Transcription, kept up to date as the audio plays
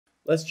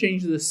let's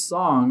change this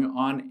song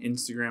on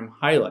Instagram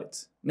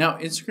highlights. Now,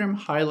 Instagram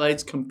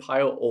highlights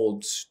compile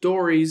old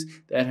stories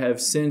that have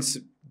since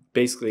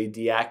basically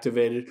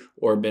deactivated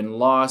or been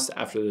lost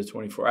after the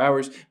 24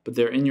 hours, but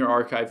they're in your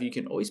archive. You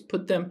can always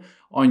put them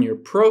on your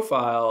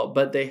profile,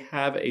 but they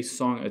have a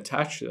song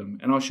attached to them.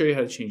 And I'll show you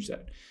how to change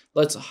that.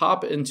 Let's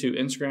hop into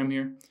Instagram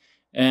here,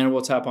 and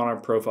we'll tap on our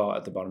profile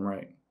at the bottom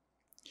right.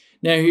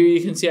 Now here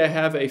you can see I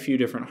have a few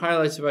different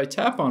highlights. If I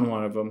tap on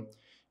one of them,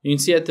 you can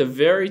see at the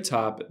very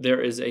top,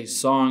 there is a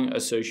song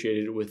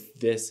associated with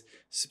this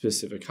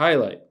specific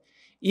highlight.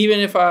 Even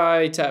if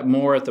I tap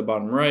more at the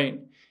bottom right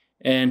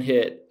and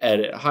hit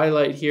edit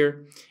highlight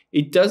here,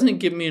 it doesn't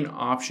give me an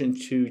option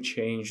to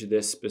change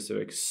this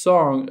specific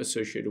song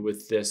associated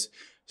with this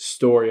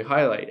story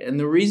highlight. And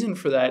the reason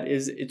for that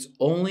is it's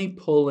only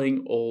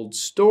pulling old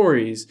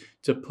stories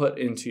to put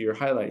into your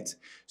highlights.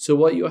 So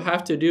what you'll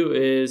have to do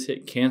is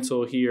hit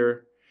cancel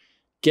here,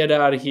 get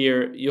out of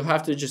here. You'll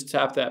have to just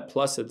tap that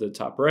plus at the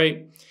top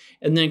right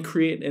and then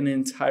create an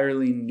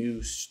entirely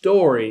new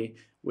story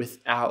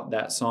without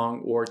that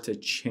song or to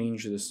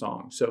change the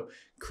song. So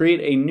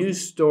create a new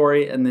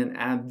story and then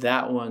add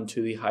that one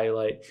to the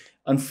highlight.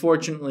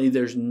 Unfortunately,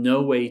 there's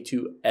no way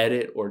to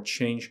edit or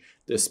change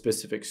the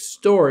specific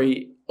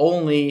story.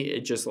 Only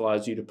it just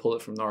allows you to pull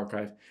it from the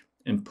archive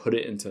and put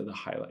it into the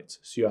highlights.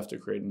 So you have to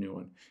create a new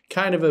one.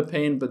 Kind of a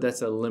pain, but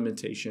that's a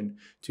limitation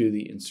to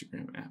the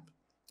Instagram app.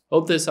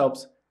 Hope this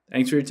helps.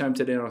 Thanks for your time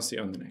today, and I'll see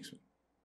you on the next one.